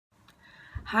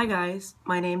Hi guys,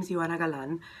 my name is Ioana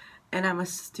Galan and I'm a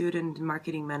student in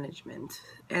marketing management,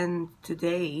 and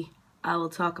today I will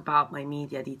talk about my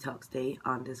media detox day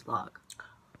on this vlog.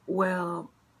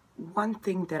 Well, one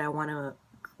thing that I want to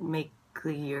make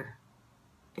clear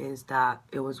is that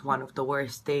it was one of the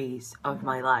worst days of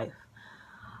my life.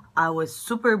 I was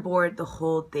super bored the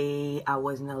whole day. I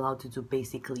wasn't allowed to do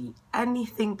basically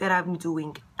anything that I'm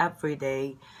doing every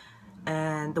day,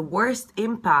 and the worst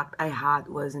impact I had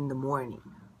was in the morning.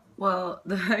 Well,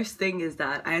 the first thing is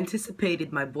that I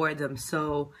anticipated my boredom,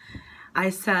 so I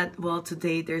said, well,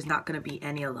 today there's not going to be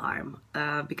any alarm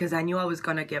because I knew I was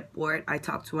going to get bored. I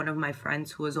talked to one of my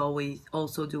friends who was always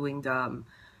also doing the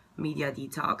media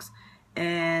detox,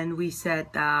 and we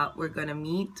said that we're going to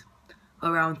meet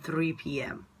around 3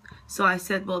 p.m. So I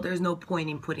said, well, there's no point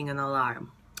in putting an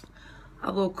alarm. I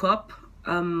woke up,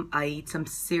 I ate some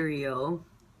cereal,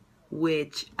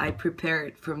 which I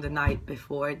prepared from the night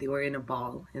before. They were in a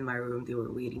ball in my room. They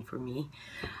were waiting for me.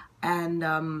 And,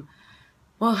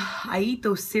 well, I eat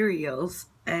those cereals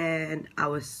and I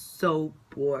was so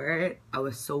bored.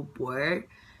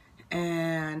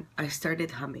 And I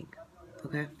started humming,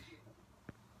 okay?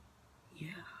 Yeah.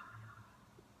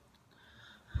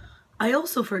 I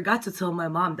also forgot to tell my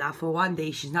mom that for one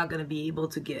day she's not gonna be able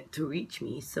to reach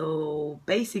me. So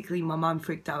basically my mom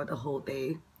freaked out the whole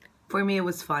day. For me it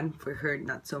was fun, for her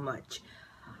not so much.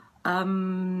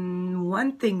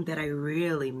 One thing that I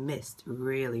really missed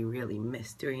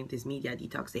during this media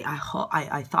detox day,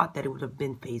 I thought that it would have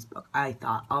been Facebook. I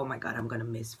thought, oh my god, I'm gonna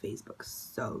miss Facebook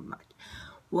so much.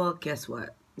 Well, guess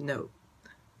what? No.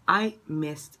 I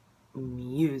missed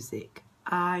music.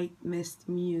 I missed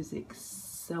music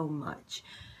so much.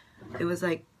 It was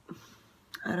like,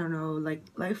 I don't know, like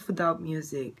life without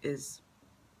music is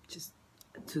just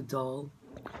too dull.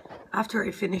 After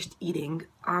I finished eating,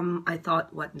 I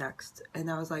thought, what next? And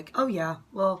I was like, oh yeah,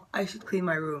 well, I should clean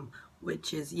my room,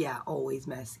 which is, yeah, always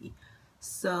messy.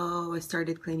 So I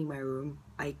started cleaning my room.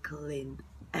 I cleaned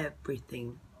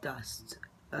everything, dust,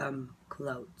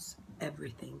 clothes,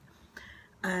 everything.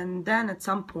 And then at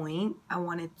some point, I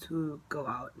wanted to go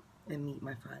out and meet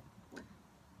my friend.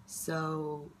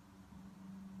 So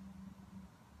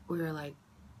we were like,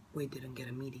 we didn't get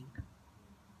a meeting.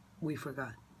 We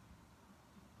forgot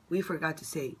to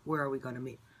say, where are we gonna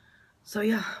meet? So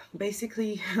yeah,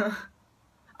 basically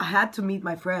I had to meet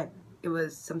my friend. It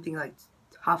was something like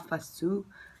 2:30,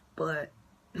 but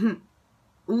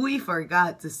we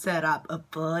forgot to set up a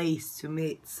place to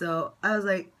meet. So I was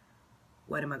like,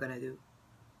 what am I gonna do?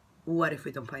 What if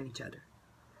we don't find each other?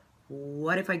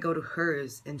 What if I go to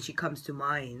hers and she comes to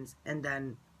mine and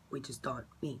then we just don't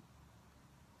meet?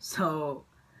 So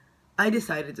I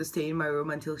decided to stay in my room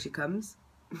until she comes.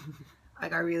 I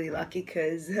got really lucky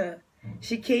because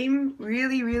she came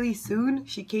really soon.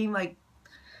 She came like,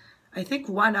 I think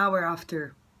 1 hour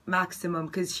after maximum,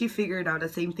 because she figured out the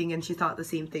same thing and she thought the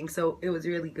same thing, so it was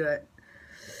really good.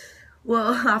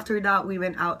 Well, after that we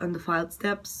went out on the file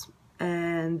steps,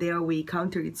 and there we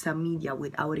encountered some media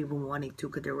without even wanting to,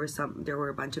 because there were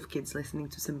a bunch of kids listening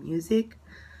to some music.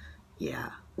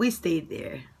 Yeah, we stayed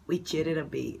there. We chitted a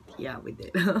bit. Yeah, we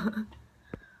did.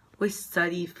 We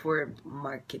studied for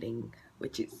marketing,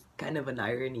 which is kind of an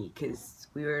irony because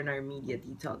we were in our media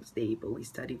detox day, but we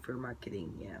studied for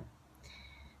marketing. Yeah.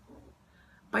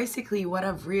 Basically, what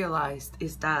I've realized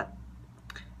is that,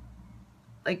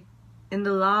 like, in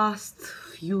the last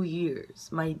few years,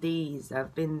 my days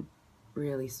have been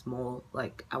really small.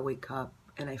 Like, I wake up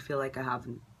and I feel like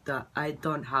I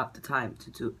don't have the time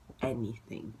to do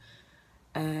anything.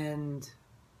 And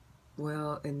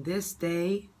well, in this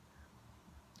day,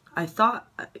 I thought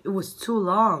it was too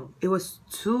long. It was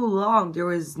too long. There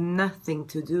was nothing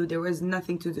to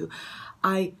do.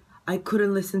 I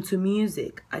couldn't listen to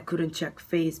music. I couldn't check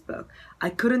Facebook. I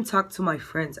couldn't talk to my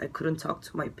friends. I couldn't talk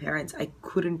to my parents. I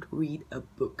couldn't read a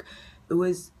book. It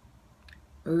was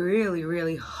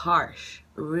really harsh.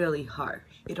 Really harsh.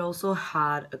 It also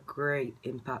had a great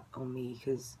impact on me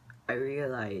because I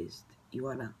realized,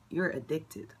 Ioana, you're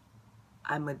addicted.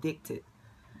 I'm addicted.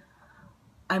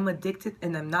 And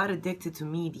I'm not addicted to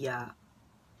media.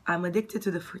 I'm addicted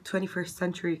to the 21st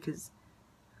century because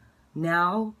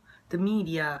now the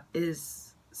media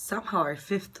is somehow our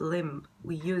fifth limb.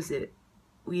 We use it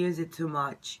too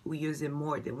much. We use it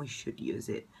more than we should use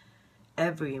it.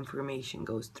 Every information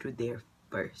goes through there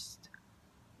first.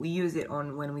 We use it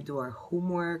on when we do our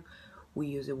homework. We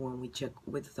use it when we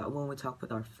when we talk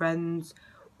with our friends.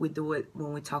 We do it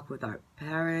when we talk with our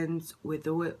parents. We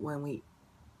do it when we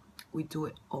do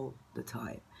it all the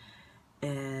time.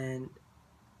 And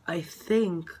I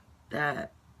think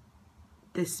that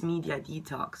this media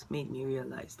detox made me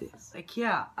realize this. Like,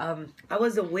 yeah, I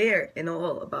was aware and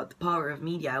all about the power of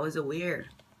media. I was aware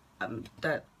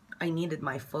that I needed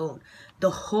my phone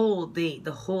the whole day,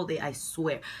 I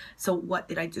swear. So what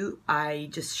did I do? I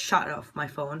just shut off my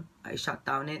phone. I shut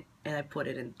down it and I put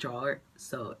it in the drawer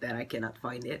so that I cannot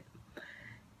find it.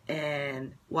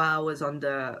 And while I was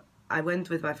I went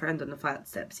with my friend on the flight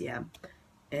steps, yeah.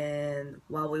 And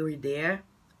while we were there,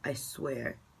 I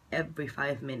swear, every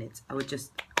 5 minutes, I would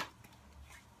just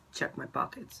check my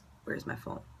pockets. Where's my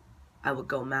phone? I would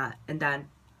go mad. And then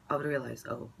I would realize,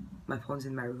 oh, my phone's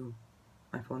in my room.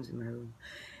 My phone's in my room.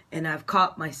 And I've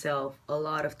caught myself a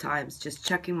lot of times just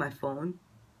checking my phone,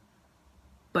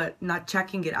 but not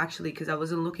checking it actually because I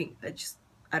wasn't looking.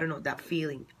 I don't know, that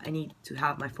feeling. I need to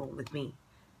have my phone with me.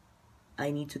 I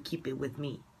need to keep it with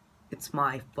me. It's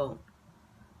my phone.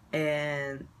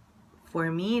 And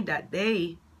for me that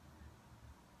day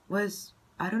was,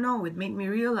 I don't know, it made me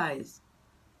realize,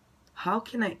 how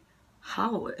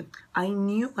I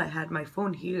knew I had my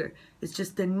phone here. It's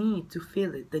just the need to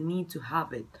feel it, the need to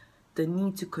have it, the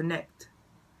need to connect.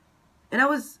 And I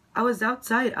was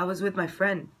outside, I was with my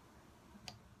friend.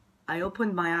 I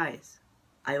opened my eyes.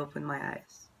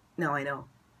 Now I know.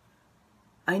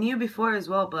 I knew before as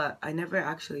well, but I never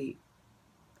actually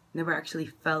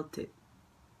felt it.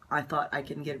 I thought I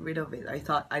can get rid of it. I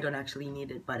thought I don't actually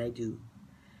need it, but I do.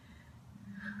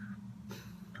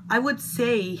 I would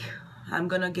say I'm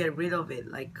gonna get rid of it,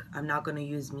 like I'm not gonna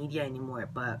use media anymore,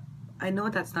 but I know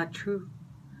that's not true.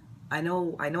 I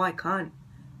know I can't,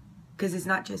 because it's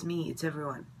not just me, it's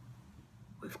everyone.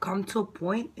 We've come to a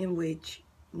point in which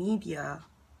media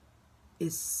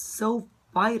is so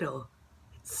vital,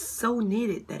 it's so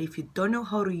needed, that if you don't know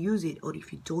how to use it, or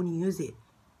if you don't use it,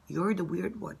 you're the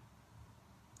weird one.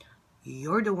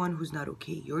 You're the one who's not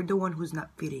okay. You're the one who's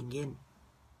not fitting in.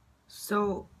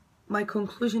 So my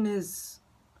conclusion is,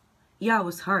 yeah, it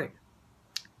was hard.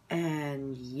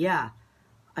 And yeah,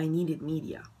 I needed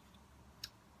media.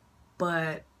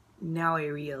 But now I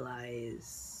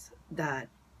realize that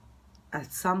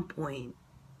at some point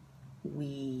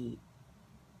we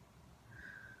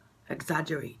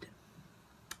exaggerate.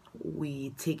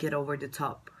 We take it over the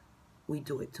top. We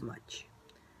do it too much.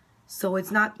 So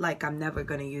it's not like I'm never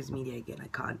gonna use media again. I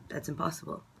can't. That's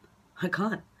impossible. I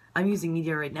can't. I'm using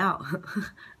media right now.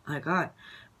 I can't.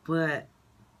 But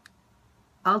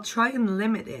I'll try and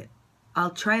limit it.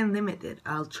 I'll try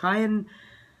and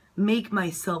make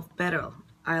myself better.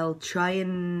 I'll try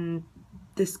and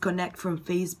disconnect from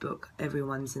Facebook every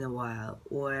once in a while,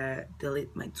 or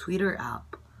delete my Twitter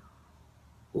app,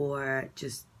 or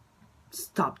just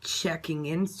stop checking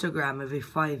Instagram every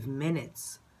 5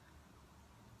 minutes.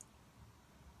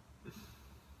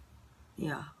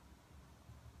 Yeah.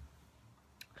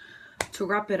 To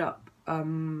wrap it up,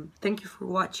 thank you for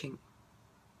watching.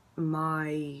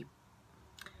 My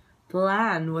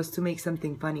plan was to make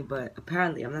something funny, but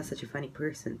apparently I'm not such a funny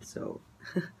person, so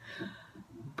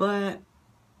but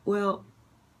well,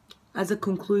 as a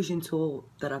conclusion to all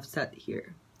that I've said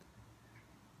here,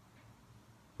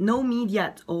 no media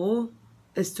at all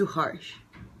is too harsh.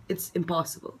 It's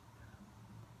impossible.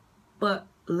 But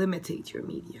limitate your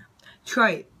media.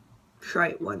 Try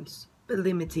it once, but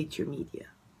limitate your media.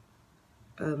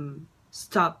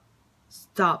 Stop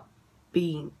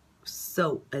being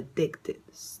so addicted.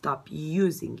 Stop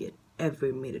using it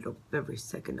every minute of every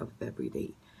second of every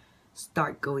day.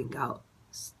 Start going out.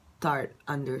 Start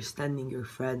understanding your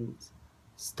friends.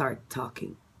 Start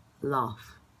talking.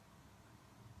 Laugh.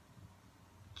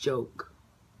 Joke.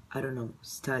 I don't know.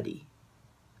 Study.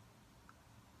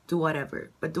 Do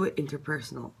whatever, but do it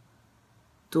interpersonal.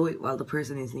 Do it while the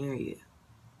person is near you.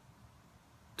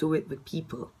 Do it with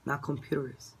people, not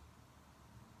computers.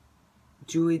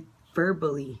 Do it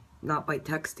verbally, not by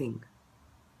texting.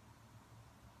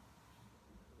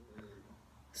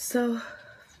 So,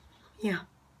 yeah.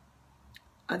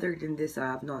 Other than this, I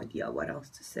have no idea what else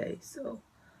to say, so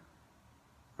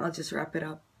I'll just wrap it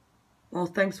up. Well,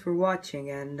 thanks for watching,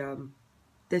 and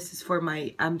this is for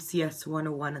my MCS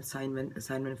 101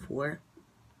 assignment 4.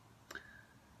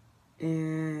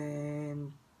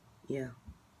 And yeah.